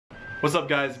What's up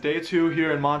guys, day 2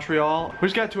 here in Montreal. We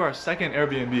just got to our second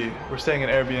Airbnb. We're staying in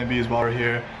Airbnbs while we're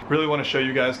here. Really want to show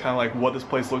you guys kind of like what this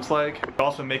place looks like.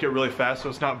 Also make it really fast so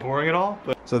it's not boring at all.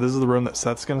 So this is the room that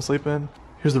Seth's gonna sleep in.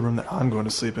 Here's the room that I'm going to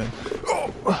sleep in.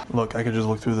 Oh, look, I could just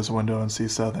look through this window and see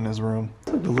Seth in his room.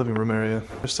 It's like the living room area.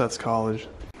 There's Seth's college.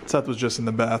 Seth was just in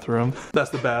the bathroom. That's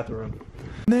the bathroom.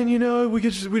 And then, you know, we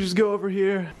just go over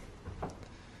here.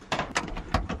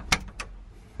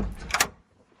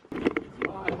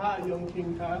 Hi, young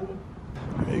King Tyler.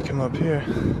 You come up here.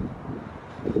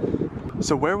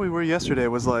 So where we were yesterday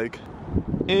was like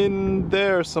in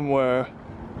there somewhere.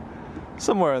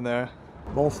 Somewhere in there.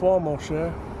 Bonsoir, mon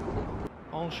cher.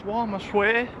 Bonsoir,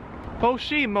 monsieur.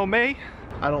 Poshi, momé.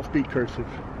 I don't speak cursive.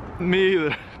 Me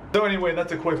either. So anyway,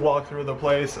 that's a quick walk through the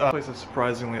place. The place is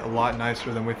surprisingly a lot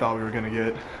nicer than we thought we were gonna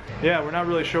get. Yeah, we're not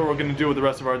really sure what we're gonna do with the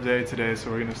rest of our day today, so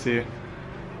we're gonna see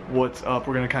what's up.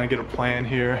 We're gonna kind of get a plan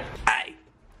here.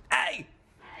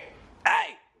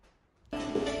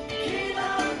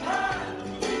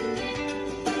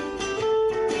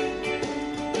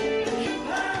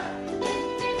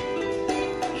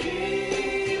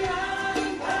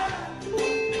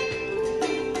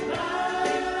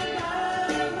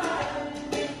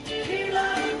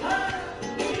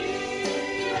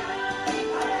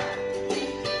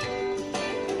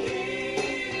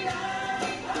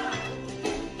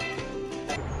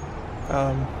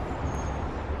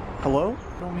 Hello?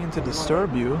 I don't mean to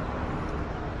disturb you.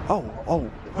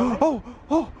 Oh.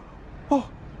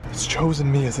 It's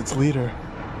chosen me as its leader.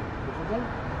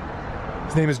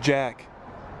 His name is Jack.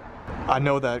 I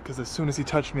know that because as soon as he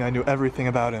touched me, I knew everything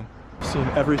about him. I've seen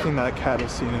everything that cat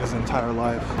has seen in his entire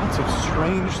life. Lots of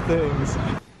strange things.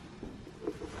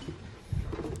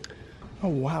 Oh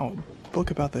wow, book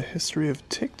about the history of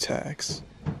Tic Tacs.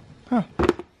 Huh.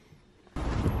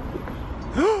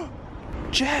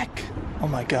 Jack! Oh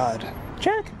my god.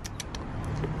 Jack!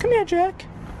 Come here, Jack!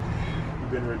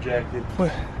 You've been rejected.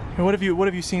 What have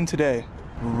you seen today?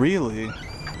 Really?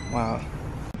 Wow.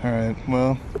 Alright,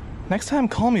 well, next time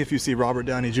call me if you see Robert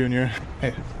Downey Jr.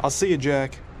 Hey, I'll see you,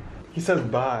 Jack. He says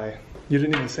bye. You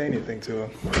didn't even say anything to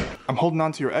him. I'm holding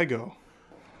on to your ego.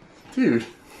 Dude,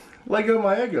 let go of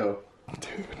my ego.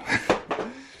 Dude.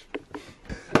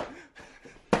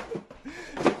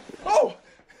 Oh!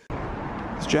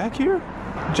 Is Jack here?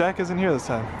 Jack isn't here this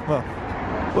time.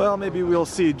 Well, maybe we'll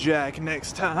see Jack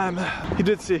next time. He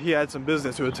did say he had some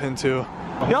business to attend to.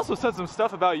 He also said some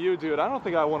stuff about you, dude. I don't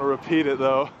think I want to repeat it,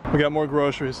 though. We got more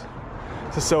groceries.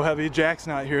 This is so heavy. Jack's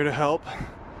not here to help.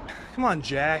 Come on,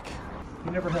 Jack.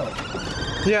 You never help.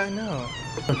 Yeah, I know.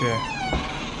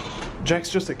 Okay. Jack's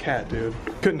just a cat, dude.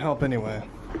 Couldn't help anyway.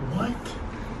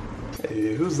 What?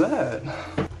 Hey, who's that?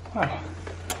 Wow.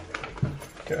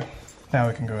 Okay. Now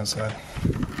we can go inside.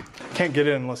 Can't get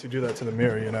in unless you do that to the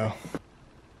mirror, you know.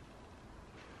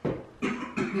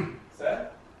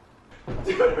 Seth?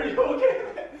 Dude, are you okay,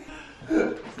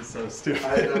 man? This is so stupid.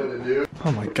 I know what to do.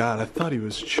 Oh my god, I thought he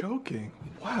was choking.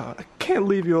 Wow, I can't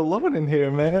leave you alone in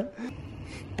here, man.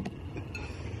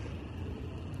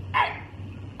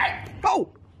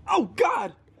 Oh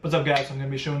god! What's up guys, I'm going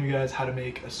to be showing you guys how to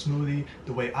make a smoothie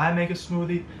the way I make a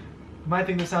smoothie. You might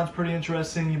think this sounds pretty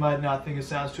interesting, you might not think it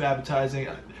sounds too appetizing.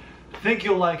 I think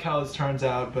you'll like how this turns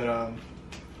out, but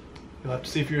you'll have to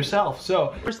see for yourself.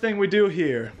 So, first thing we do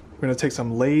here, we're going to take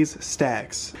some Lay's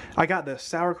Stacks. I got the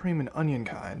sour cream and onion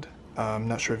kind. I'm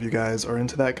not sure if you guys are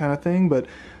into that kind of thing, but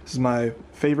this is my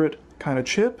favorite kind of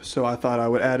chip, so I thought I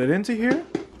would add it into here.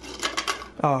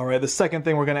 Alright, the second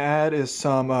thing we're going to add is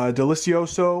some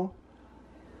Delicioso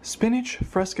spinach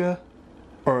fresca,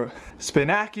 or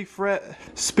spinacky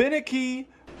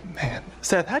man,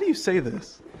 Seth, how do you say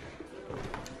this?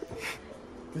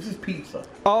 This is pizza.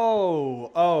 Oh,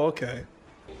 okay.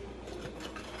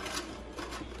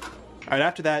 Alright,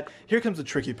 after that, here comes the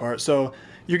tricky part. So,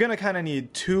 you're going to kind of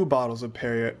need 2 bottles of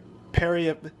Perrier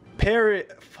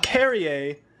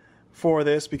for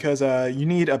this because you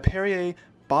need a Perrier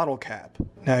bottle cap.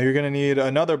 Now you're gonna need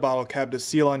another bottle cap to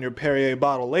seal on your Perrier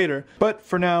bottle later, but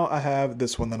for now I have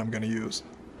this one that I'm gonna use.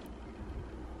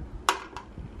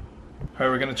 Alright,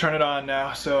 we're gonna turn it on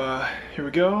now, so here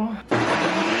we go.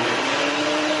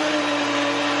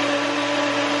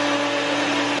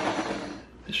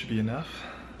 This should be enough.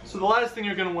 So the last thing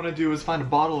you're gonna wanna do is find a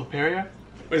bottle of Perrier.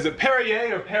 Wait, is it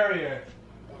Perrier or Perrier?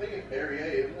 I think it's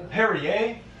Perrier, isn't it?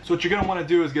 Perrier? So what you're gonna wanna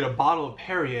do is get a bottle of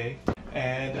Perrier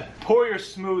and pour your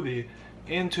smoothie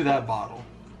into that bottle.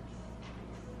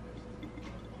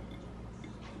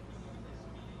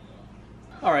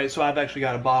 Alright, so I've actually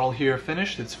got a bottle here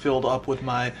finished. It's filled up with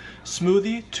my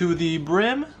smoothie to the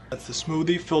brim. That's the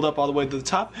smoothie filled up all the way to the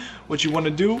top. What you want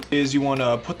to do is you want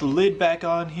to put the lid back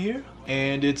on here,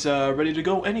 and it's ready to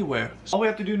go anywhere. So all we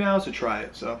have to do now is to try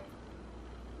it, so.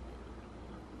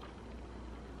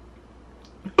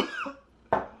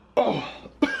 Oh.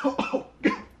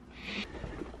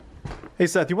 Hey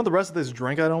Seth, you want the rest of this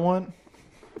drink I don't want?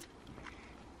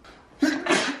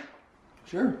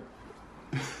 Sure.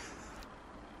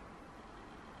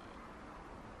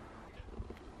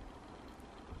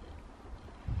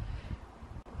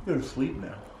 Go to sleep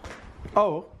now.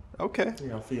 Oh, okay.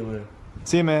 Yeah, I'll see you later.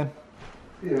 See you, man.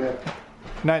 Yeah.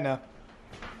 Night now.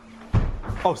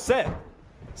 Oh, Seth.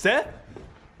 Seth?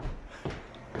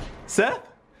 Seth?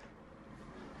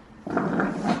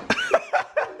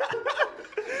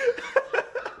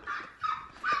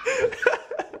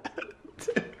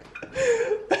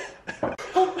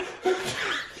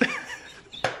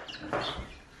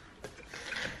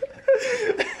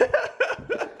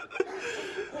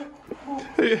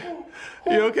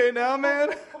 You okay now,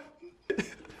 man?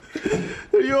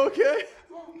 Are you okay?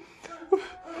 I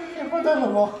can't put that in the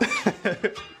wall.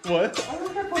 What?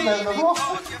 I can't put that in the wall. I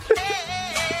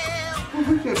can't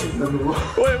put that in the wall.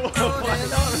 Wait, why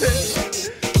not, man?